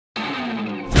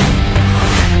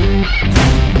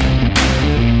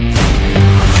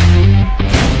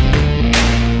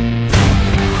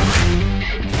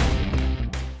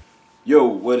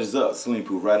What is up? Slim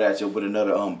Poo right at you with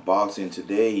another unboxing.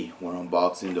 Today we're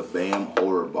unboxing the BAM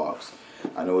Horror Box.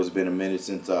 I know it's been a minute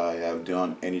since I have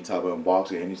done any type of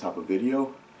unboxing, any type of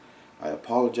video. I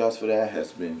apologize for that. It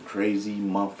has been a crazy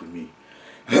month for me.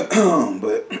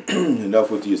 But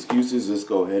enough with the excuses. Let's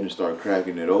go ahead and start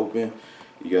cracking it open.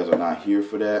 You guys are not here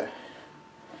for that.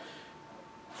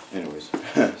 Anyways,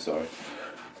 sorry.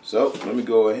 So let me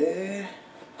go ahead.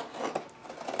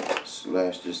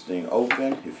 Slash this thing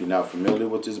open. If you're not familiar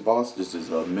with this box, this is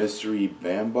a mystery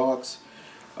BAM box,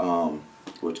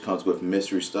 which comes with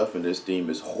mystery stuff, and this theme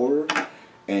is horror.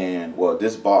 And well,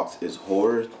 this box is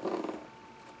horror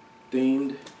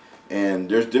themed, and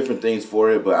there's different things for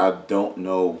it, but I don't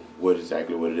know what it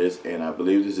is. And I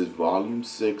believe this is volume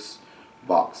 6,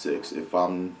 box 6. If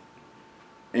I'm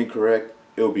incorrect,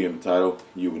 it'll be in the title.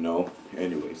 You will know.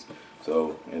 Anyways,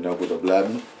 so enough with the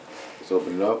blabbing. Let's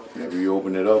open it up. Whenever you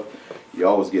open it up, you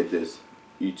always get this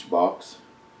each box.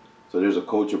 So there's a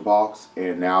culture box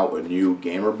and now a new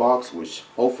gamer box, which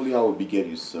hopefully I will be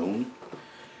getting soon.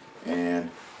 And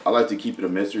I like to keep it a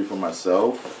mystery for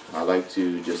myself. I like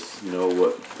to just know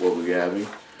what we're having.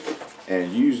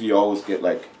 And you usually always get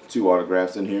like 2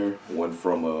 autographs in here, one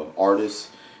from an artist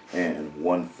and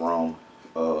one from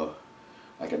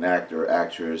like an actor,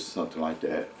 actress, something like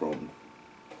that from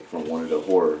one of the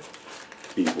horror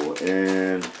people.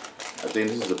 And I think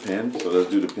this is a pen, so let's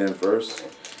do the pen first.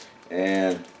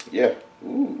 And yeah,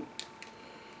 ooh,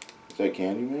 is that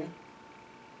Candyman?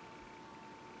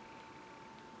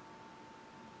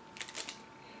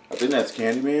 I think that's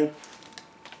Candyman.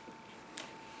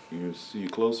 You can see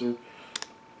it closer.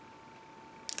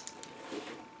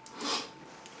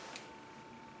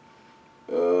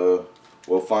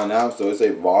 We'll find out. So it's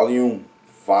a volume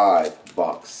 5,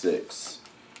 box 6.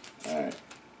 All right.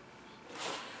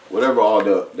 Whatever all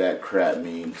that crap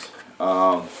means.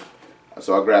 So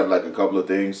I grabbed like a couple of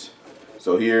things.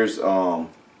 So here's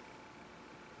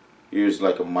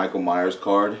like a Michael Myers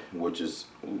card, which is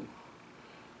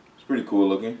it's pretty cool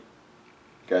looking.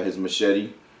 Got his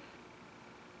machete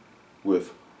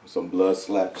with some blood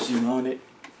splashing on it.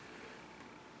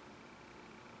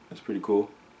 That's pretty cool.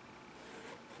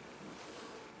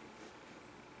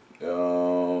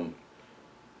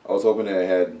 I was hoping that it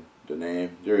had the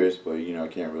name. There is, but you know I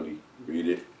can't really read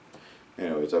it.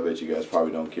 Anyways, I bet you guys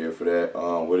probably don't care for that.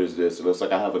 What is this? It looks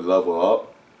like I have a level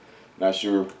up. Not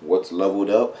sure what's leveled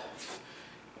up.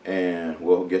 And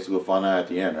well, guess we'll find out at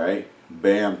the end, right?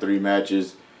 BAM, 3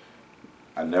 matches.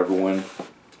 I never win.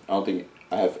 I don't think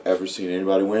I have ever seen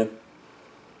anybody win.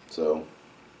 So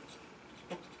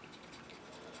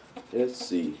let's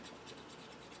see.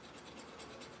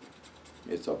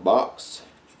 It's a box.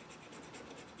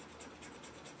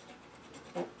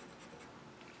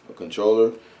 A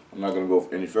controller. I'm not going to go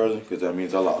any further because that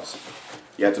means I lost.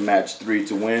 You have to match 3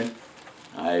 to win.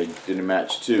 I didn't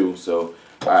match 2, so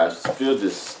I feel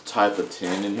this type of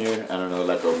tin in here. I don't know,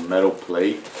 like a metal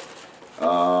plate.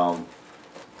 I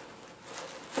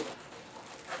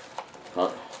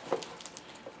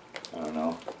don't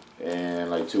know. And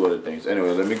like 2 other things.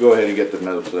 Anyway, let me go ahead and get the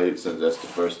metal plate since that's the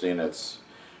first thing. That's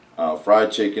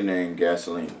fried chicken and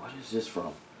gasoline. What is this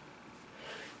from?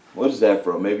 What is that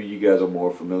from? Maybe you guys are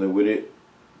more familiar with it.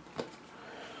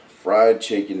 Fried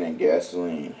chicken and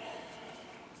gasoline.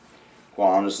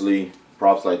 Quite honestly,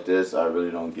 props like this I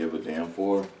really don't give a damn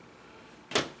for.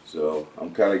 So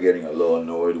I'm kind of getting a little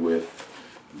annoyed with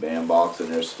BAM Box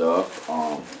and their stuff.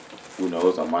 Who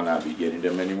knows? I might not be getting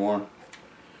them anymore.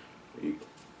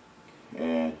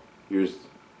 And here's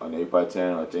an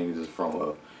 8x10. I think this is from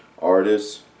a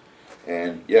artist.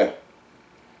 And yeah,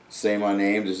 say my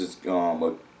name. This is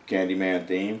a Candyman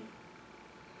theme.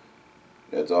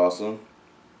 That's awesome.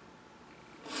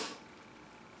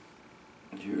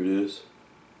 Here it is.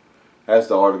 That's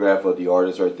the autograph of the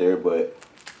artist right there, but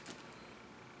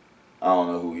I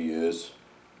don't know who he is.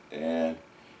 And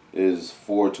it is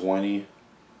 420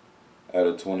 out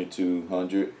of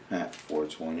 2200.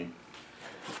 420.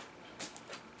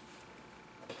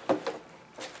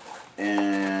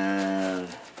 And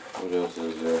what else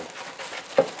is there?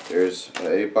 There's an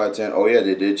 8x10. Oh yeah,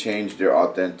 they did change their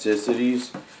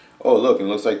authenticities. Oh look, it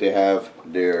looks like they have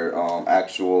their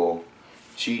actual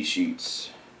cheat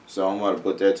sheets. So I'm going to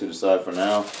put that to the side for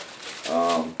now.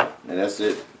 And that's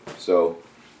it. So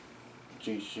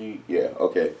cheat sheet, yeah,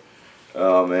 okay.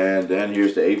 And then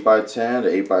here's the 8x10.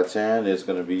 The 8x10 is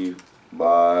going to be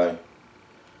by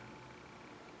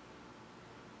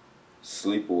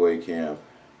Sleepaway Camp.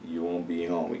 You won't be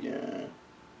home again.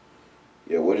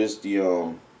 Yeah, what is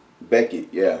the Beckett?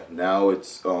 Yeah, now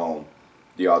it's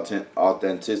the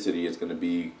authenticity is going to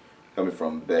be coming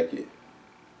from Beckett.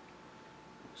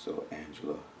 So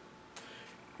Angela.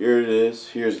 Here it is.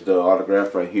 Here's the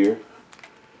autograph right here.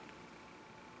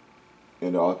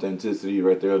 And the authenticity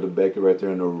right there, the Beckett right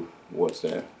there in the, what's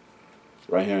that?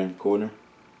 Right hand corner.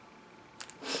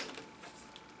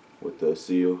 With the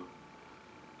seal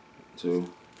too,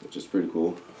 which is pretty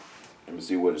cool. Let me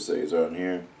see what it says on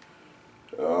here.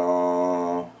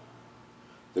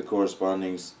 The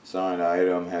corresponding signed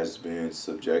item has been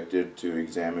subjected to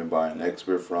examined by an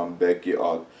expert from Beckett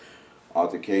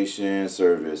Authentication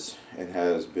Service and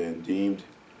has been deemed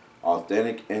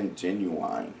authentic and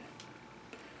genuine.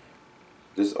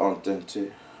 This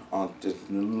authentic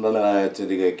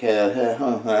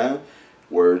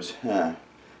words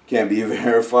can be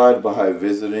verified by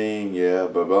visiting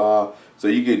blah blah. So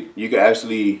you could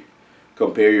actually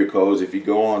compare your codes if you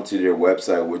go onto their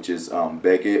website, which is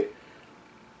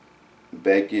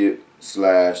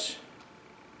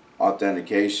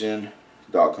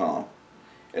Beckett/authentication.com,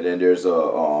 and then there's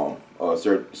a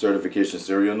certification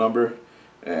serial number,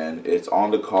 and it's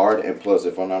on the card, and plus,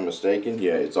 if I'm not mistaken,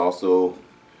 yeah, it's also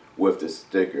with the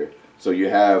sticker. So you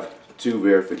have 2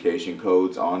 verification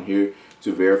codes on here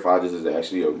to verify this is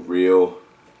actually a real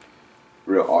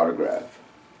autograph.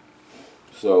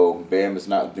 So BAM is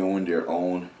not doing their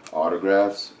own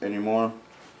autographs anymore.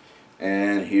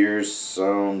 And here's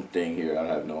something here, I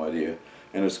have no idea.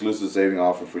 An exclusive saving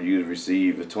offer for you to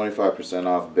receive a 25%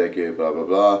 off Beckett, blah blah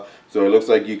blah. So it looks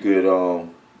like you could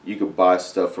buy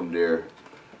stuff from there,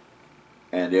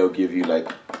 and they'll give you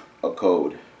like a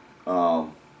code.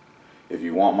 If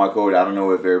you want my code, I don't know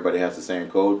if everybody has the same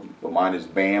code, but mine is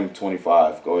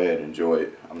BAM25. Go ahead, enjoy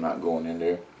it. I'm not going in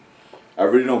there. I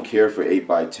really don't care for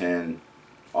 8x10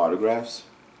 autographs.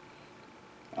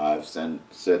 I've said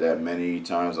that many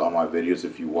times on my videos.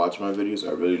 If you watch my videos,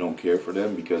 I really don't care for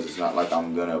them because it's not like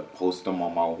I'm gonna post them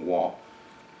on my wall.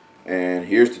 And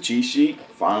here's the cheat sheet.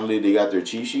 Finally, they got their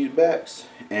cheat sheet backs,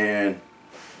 and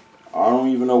I don't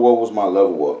even know what was my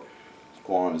level up,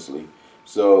 quite honestly.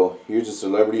 So here's a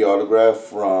celebrity autograph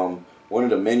from one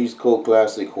of the many cult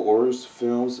classic horror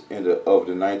films of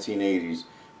the 1980s.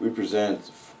 We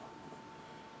present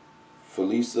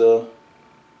Felissa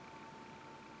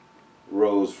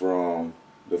Rose from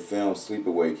the film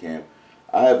Sleepaway Camp.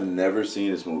 I have never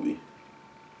seen this movie.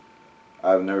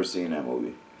 I've never seen that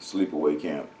movie, Sleepaway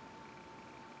Camp.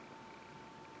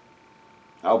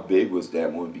 How big was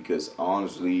that movie? Because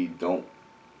honestly, it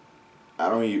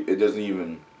doesn't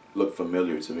even look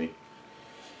familiar to me.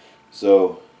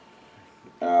 So,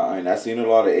 and I've seen a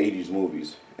lot of 80s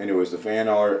movies. Anyways, the fan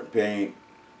art paint.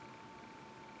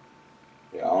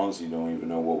 Yeah, I honestly don't even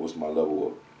know what was my level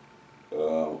up.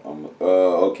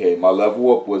 Okay, my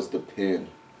level up was the pin.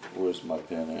 Where's my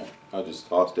pin at? I just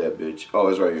tossed that bitch. Oh,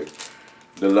 it's right here.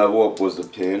 The level up was the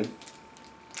pin.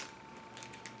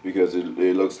 Because it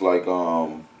looks like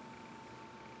the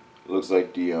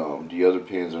other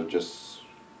pins are just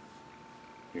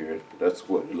here. That's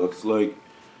what it looks like.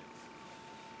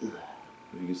 You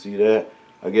can see that.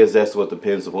 I guess that's what the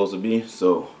pin's supposed to be.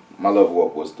 So my level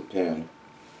up was the pin.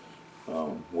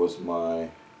 Was my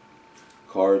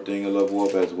card thing a level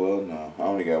up as well? No, I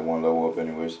only got one level up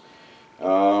anyways.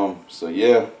 So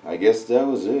yeah, I guess that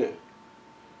was it.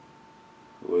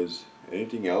 Was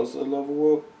anything else a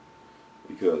level up?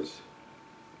 Because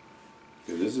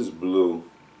this is blue.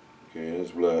 Okay,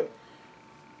 that's black.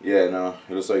 Yeah, no,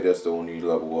 it looks like that's the only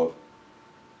level up.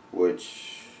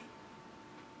 Which,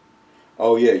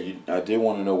 oh yeah, I did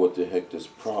want to know what the heck this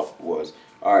prop was.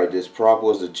 All right, this prop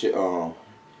was the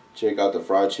check out the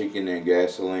fried chicken and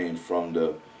gasoline from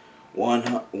the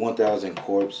 1,000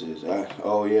 corpses.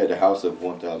 Oh yeah, the House of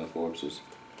 1,000 Corpses.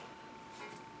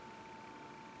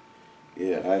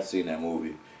 Yeah, I've seen that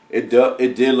movie. It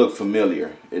did look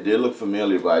familiar. It did look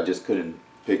familiar, but I just couldn't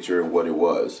picture what it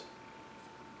was.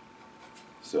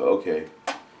 So okay.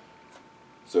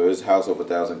 So it's House of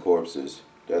 1,000 Corpses.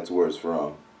 That's where it's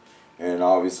from. And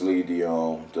obviously the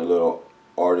little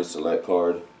artist select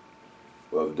card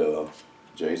of the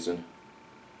Jason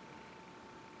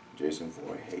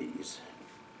Voorhees.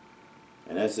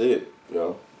 And that's it,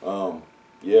 yo.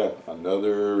 Yeah,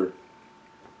 another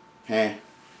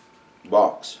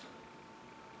box.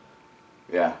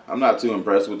 Yeah, I'm not too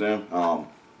impressed with them.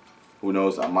 Who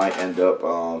knows? I might end up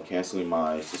canceling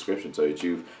my subscription, to tell you the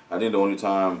truth. I think the only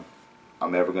time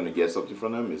I'm ever gonna get something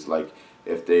from them is like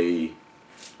if they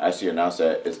actually announce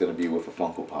that it's gonna be with a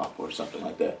Funko Pop or something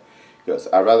like that. Because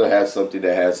I'd rather have something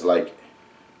that has like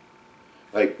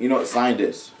you know what, sign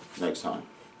this next time.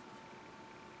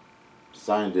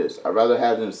 Sign this. I'd rather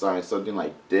have them sign something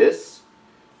like this,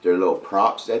 their little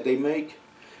props that they make,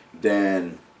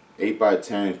 than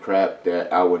 8x10 crap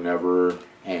that I would never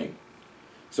hang.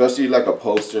 especially like a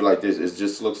poster like this. It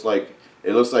just looks like,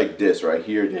 it looks like this right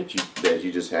here that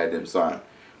you just had them sign.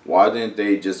 Why didn't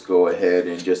they just go ahead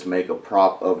and just make a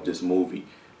prop of this movie?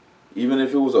 Even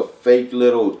if it was a fake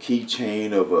little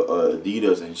keychain of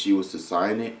Adidas and she was to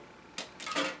sign it,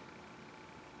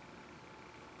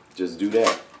 just do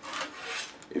that.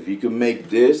 If you could make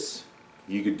this,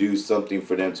 you could do something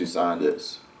for them to sign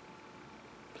this.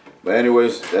 But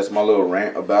anyways, that's my little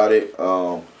rant about it.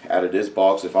 Out of this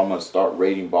box, if I'm going to start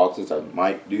rating boxes, I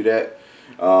might do that.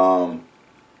 I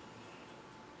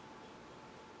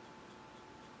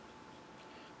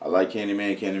like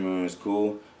Candyman. Candyman is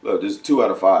cool. Look, this is 2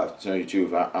 out of 5. To tell you the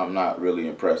truth, I'm not really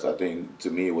impressed. I think, to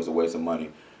me, it was a waste of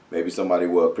money. Maybe somebody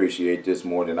will appreciate this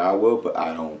more than I will, but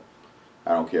I don't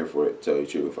care for it, to tell you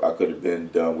the truth. I could have been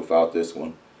done without this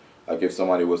one. Like, if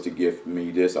somebody was to give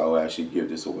me this, I would actually give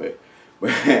this away.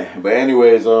 But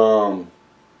anyways,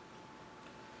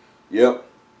 yep.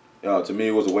 To me,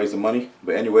 it was a waste of money.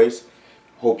 But anyways,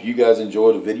 hope you guys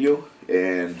enjoyed the video,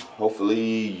 and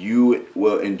hopefully you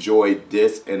will enjoy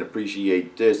this and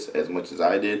appreciate this as much as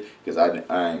I did, because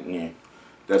yeah,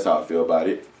 that's how I feel about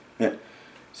it.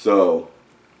 So,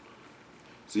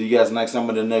 see you guys next time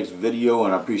in the next video,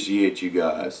 and I appreciate you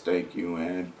guys. Thank you,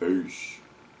 and peace.